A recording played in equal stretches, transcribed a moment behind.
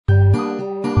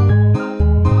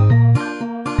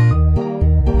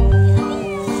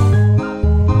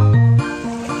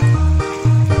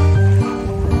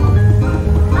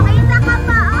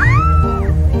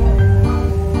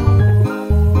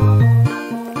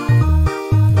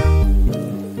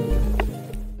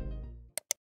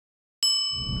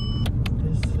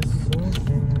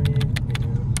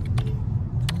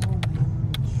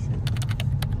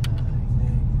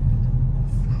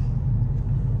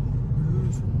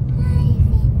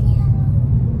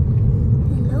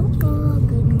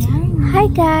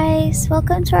guys,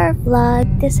 welcome to our vlog.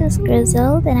 This is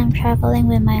Grizzled and I'm traveling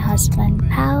with my husband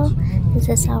Pao. This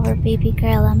is our baby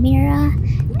girl Amira,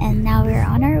 and now we're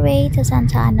on our way to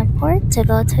Santa Ana Port to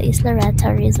go to Isla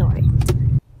Reta Resort.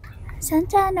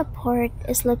 Santa Ana Port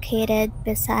is located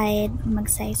beside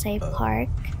Magsaysay Park.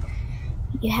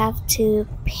 You have to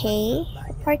pay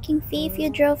a parking fee if you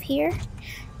drove here.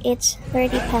 It's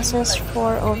 30 pesos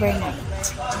for overnight.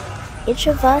 Each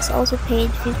of us also paid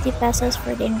 50 pesos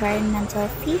for the environmental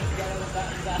fee.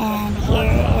 And here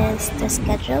is the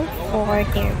schedule for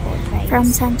their boat ride. From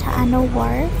Santa Ana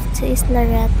Wharf to Isla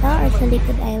Reta or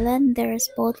Talikud Island, there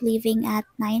is boat leaving at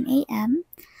 9 a.m.,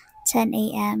 10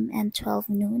 a.m., and 12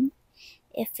 noon.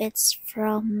 If it's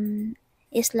from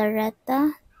Isla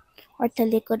Reta or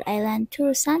Talikud Island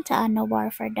to Santa Ana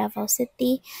Wharf or Davao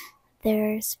City,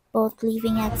 there's boat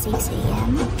leaving at 6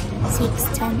 a.m.,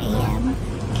 6:10 a.m.,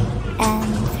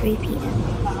 and 3 p.m.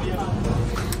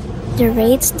 The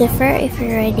rates differ if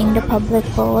you're riding the public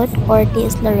boat or the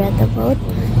Isla Reta boat,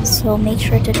 so make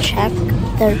sure to check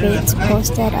the rates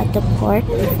posted at the port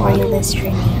before you list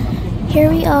your name. Here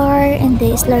we are in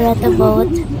the Isla Reta boat.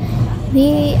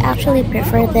 We actually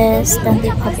prefer this than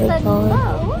the public boat,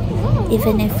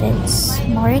 even if it's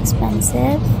more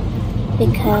expensive,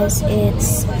 because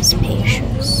it's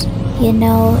spacious. You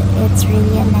know, it's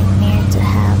really a nightmare to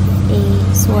have a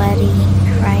sweaty,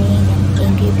 crying, and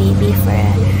angry baby for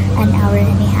an hour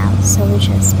and a half, so we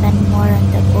just spend more on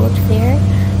the boat fare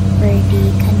for the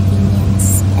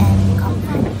convenience and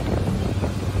comfort.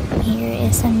 Here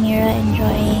is Amira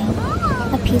enjoying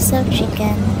a piece of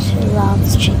chicken. She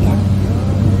loves chicken.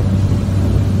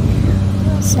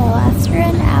 So after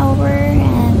an hour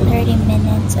and 30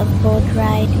 minutes of boat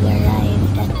ride, we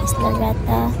arrived at Isla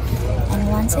Reta,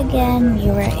 and once again we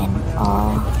were in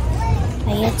awe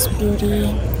by its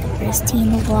beauty, the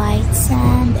pristine white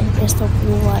sand and crystal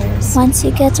blue waters. Once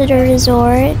you get to the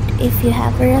resort, if you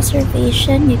have a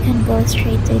reservation, you can go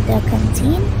straight to the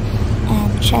canteen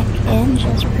and check in.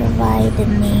 Just provide the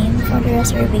name for the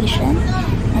reservation,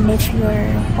 and if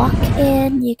you're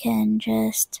walk-in, you can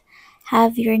just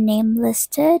have your name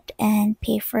listed and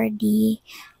pay for the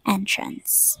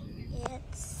entrance.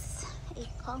 It's a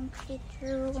concrete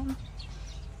room.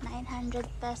 900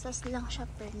 pesos lang siya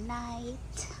per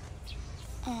night,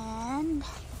 and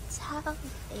let's have a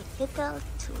little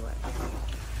tour.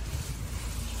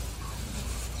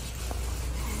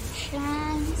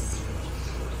 Entrance.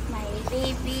 My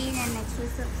baby na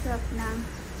nagsusok ng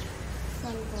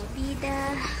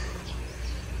salvavida.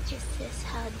 This is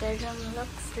how the room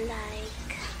looks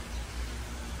like.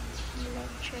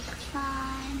 Electric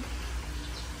fan.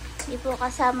 Hindi po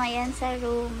kasama yan sa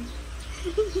room.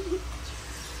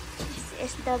 This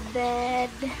is the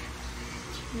bed.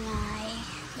 May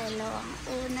dalawang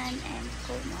unan and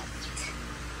kumot.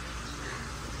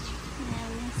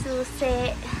 Ayan,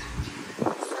 susi.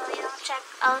 So, yung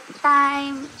check-out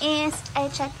time is,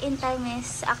 check-in time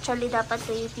is actually dapat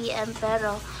 3 p.m.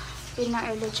 pero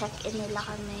pina-early check-in nila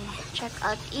kami.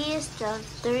 Check-out is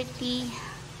 12:30.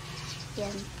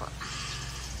 Yan po.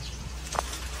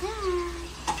 Hi!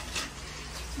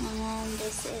 And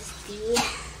this is the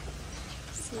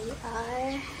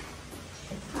CR.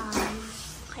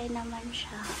 Okay naman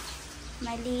siya.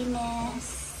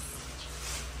 Malinis.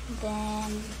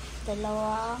 Then,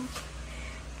 dalawang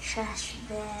trash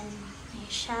bin. May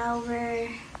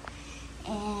shower.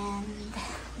 And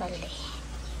balde.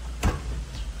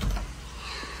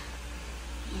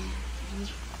 And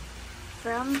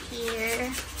from here,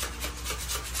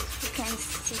 you can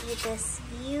see this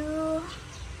view.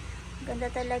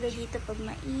 Ganda talaga dito pag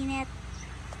mainit.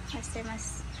 Kasi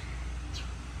mas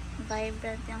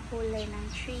vibrant yung kulay ng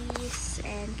trees,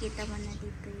 and kita mo na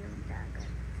dito yung dagat.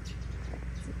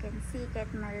 As you can see, kahit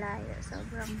malayo,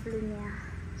 sobrang blue niya.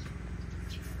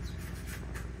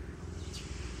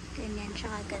 Ganyan siya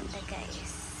kaganda,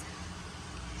 guys.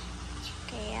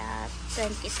 Kaya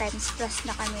 20 times plus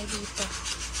na kami dito.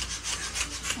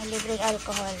 May libreng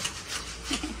alcohol.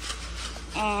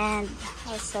 And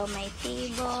also my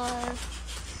table.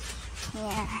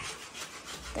 Yeah.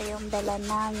 Ito yung dala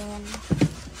namin.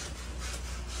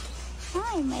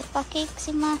 Ay, may pa-cake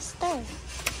si Master.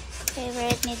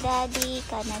 Favorite ni Daddy,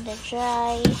 Canada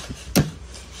Dry.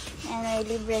 And may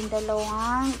libreng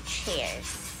dalawang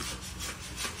chairs.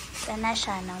 Ito na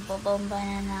siya, nagbobomba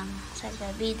na ng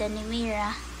salvavida ni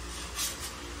Mira.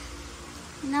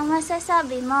 Ano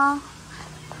masasabi mo?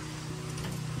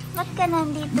 Ba't ka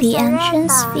nandito The sa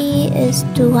entrance Reta? fee is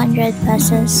 200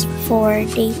 pesos for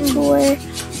day tour,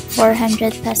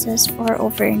 400 pesos for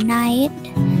overnight.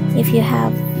 If you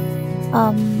have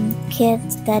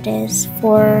kids that is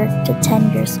 4 to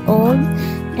 10 years old,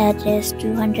 that is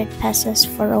 200 pesos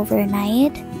for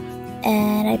overnight,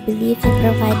 and I believe they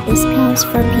provide discounts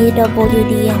for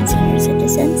PWD and senior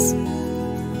citizens.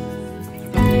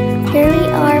 Here we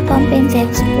are bumping the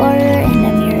Explorer and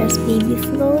Amira's baby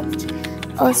float.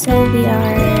 Also, we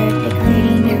are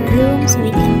decorating the room so we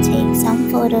can take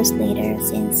some photos later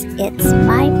since it's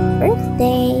my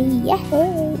birthday.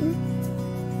 Yay!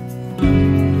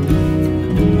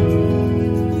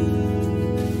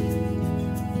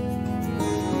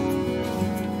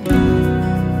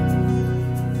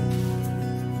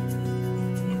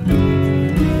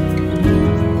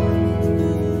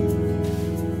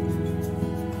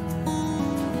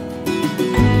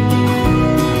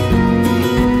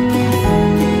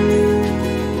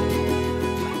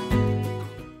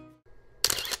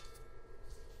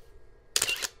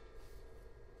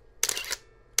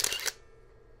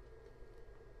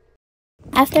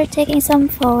 After taking some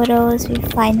photos, we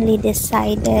finally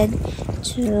decided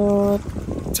to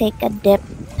take a dip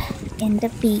in the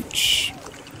beach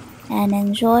and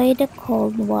enjoy the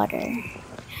cold water.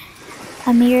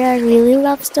 Amira really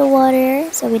loves the water,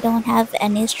 so we don't have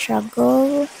any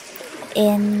struggle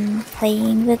in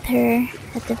playing with her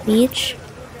at the beach.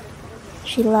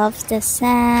 She loves the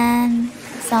sand.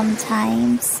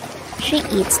 Sometimes she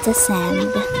eats the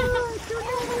sand.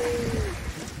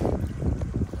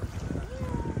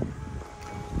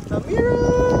 Amira!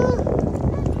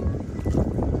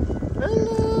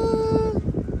 Hello!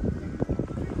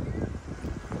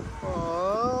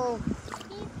 Oh.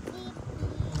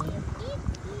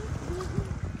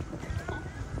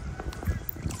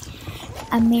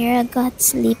 Amira got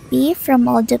sleepy from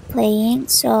all the playing,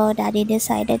 so Daddy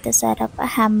decided to set up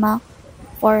a hammock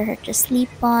for her to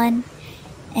sleep on.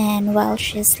 And while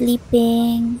she's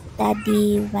sleeping,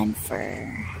 Daddy went for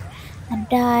a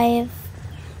dive.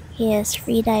 He is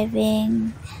free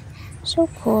diving. So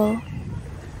cool.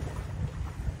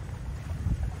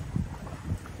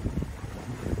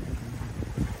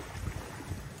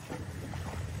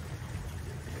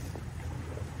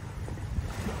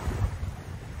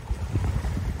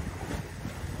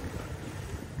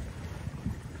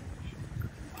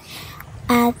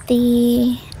 At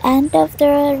the end of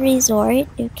the resort,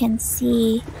 you can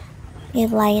see a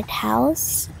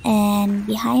lighthouse, and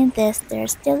behind this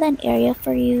there's still an area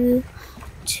for you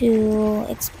to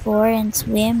explore and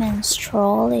swim and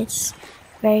stroll. It's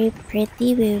very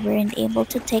pretty. We weren't able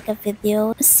to take a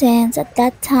video since at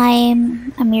that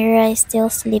time Amira is still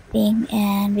sleeping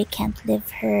and we can't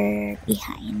leave her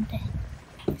behind.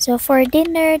 So for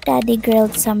dinner, Daddy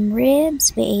grilled some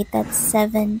ribs. We ate at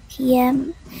 7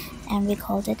 p.m. and we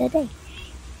called it a day.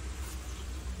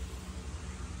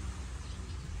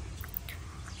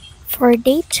 For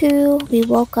day 2, we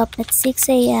woke up at 6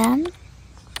 a.m.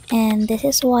 and this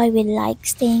is why we like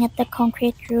staying at the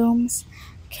concrete rooms,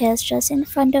 because just in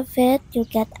front of it you'll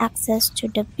get access to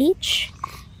the beach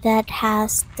that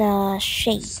has the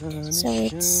shade, so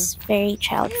it's very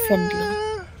child friendly.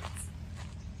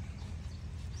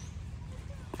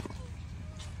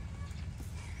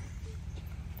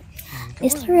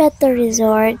 Isla Reta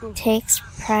Resort takes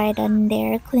pride on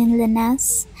their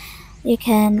cleanliness. You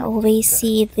can always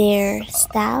see their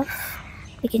staff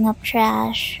picking up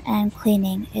trash and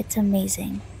cleaning. It's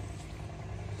amazing.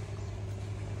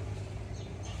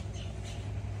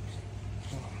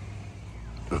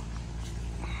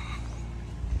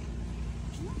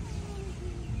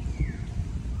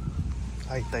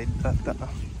 High tide ata.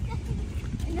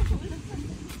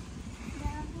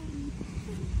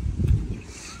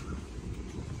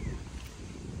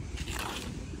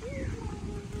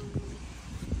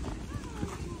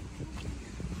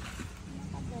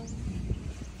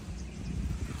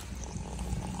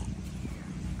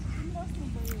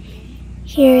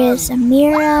 Here is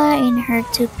Amira in her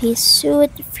two-piece suit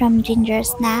from Ginger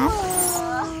Snaps.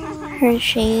 Her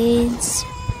shades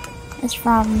is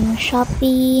from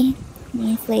Shopee. The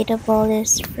inflatable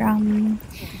is from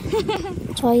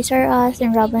Toys R Us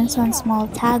and Robinson's Small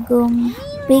Tagum.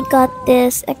 We got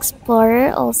this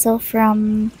Explorer also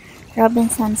from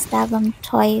Robinson's Tagum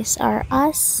Toys R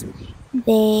Us.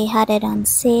 They had it on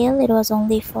sale. It was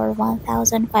only for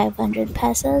 1,500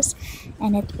 pesos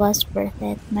and it was worth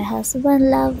it. My husband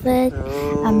loved it,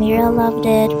 Amira loved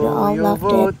it, we all loved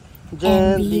it,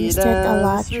 and we used it a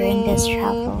lot during this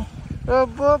travel.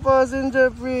 Abo, passenger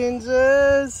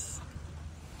princess!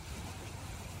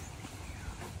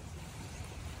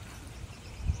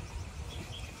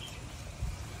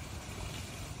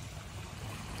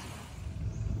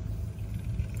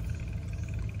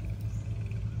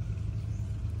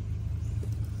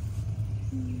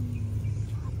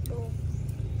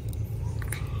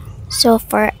 So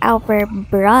for our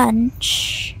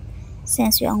brunch,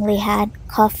 since we only had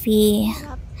coffee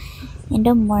in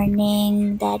the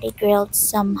morning. Daddy grilled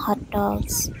some hot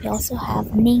dogs. We also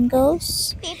have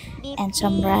mangoes and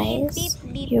some rice.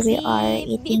 Here we are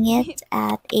eating it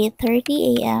at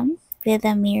 8:30 a.m. with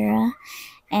Amira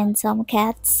and some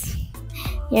cats.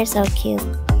 You're so cute.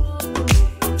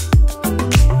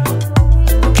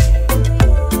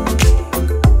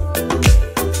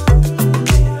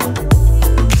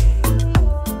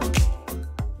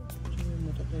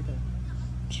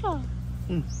 Siya.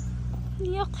 Hmm.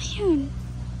 Iyak yun.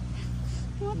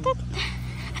 Matat na.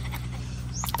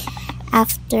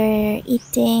 After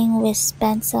eating, we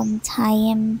spent some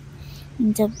time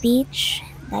in the beach.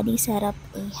 Daddy set up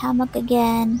a hammock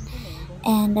again,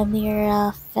 and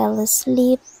Amira fell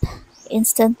asleep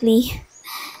instantly.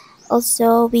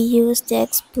 Also, we used the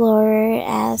Explorer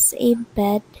as a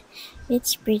bed.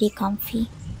 It's pretty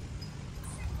comfy.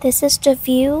 This is the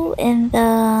view in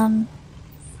the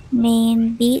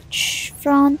main beach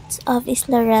front of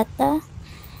Isla Reta.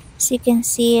 As you can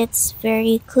see, it's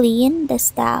very clean. The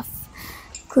staff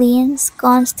cleans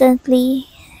constantly,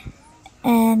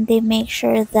 and they make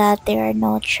sure that there are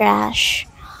no trash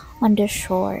on the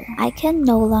shore. I can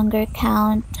no longer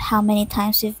count how many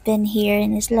times we've been here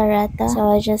in Isla Reta,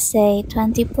 so I just say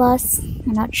 20 plus.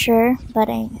 I'm not sure, but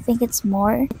I think it's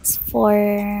more. It's for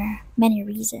many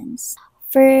reasons.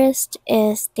 First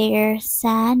is their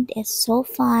sand is so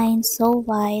fine, so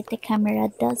white, the camera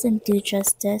doesn't do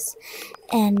justice.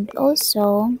 And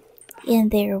also, in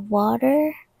their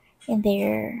water, in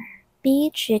their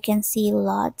beach, you can see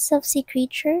lots of sea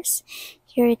creatures.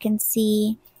 Here you can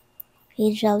see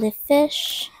a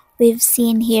jellyfish. We've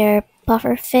seen here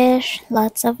pufferfish,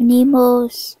 lots of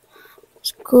Nemos,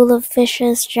 school of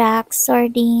fishes, jacks,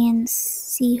 sardines,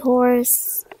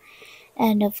 seahorse,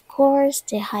 and of course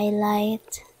the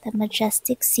highlight, the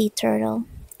majestic sea turtle.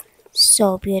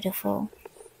 So beautiful.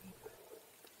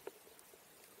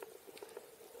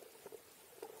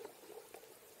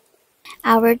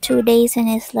 Our 2 days in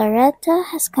Isla Reta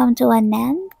has come to an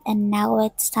end, and now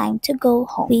it's time to go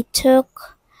home. We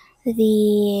took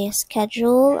the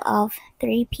schedule of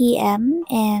 3 p.m.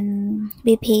 and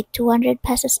we paid 200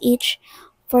 pesos each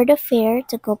for the fare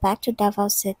to go back to Davao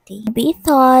City. We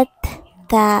thought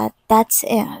that that's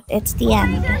it, it's the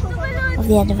end of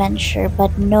the adventure,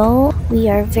 but no, we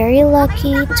are very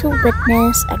lucky to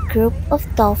witness a group of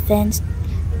dolphins.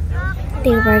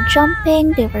 They were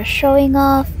jumping, they were showing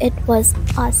off, it was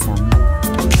awesome.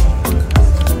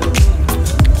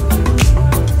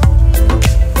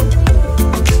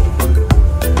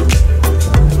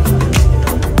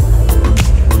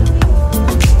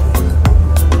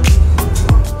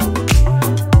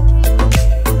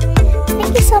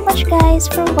 Thank you so much guys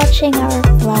for watching our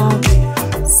vlog.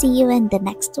 See you in the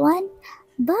next one.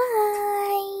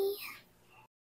 Bye!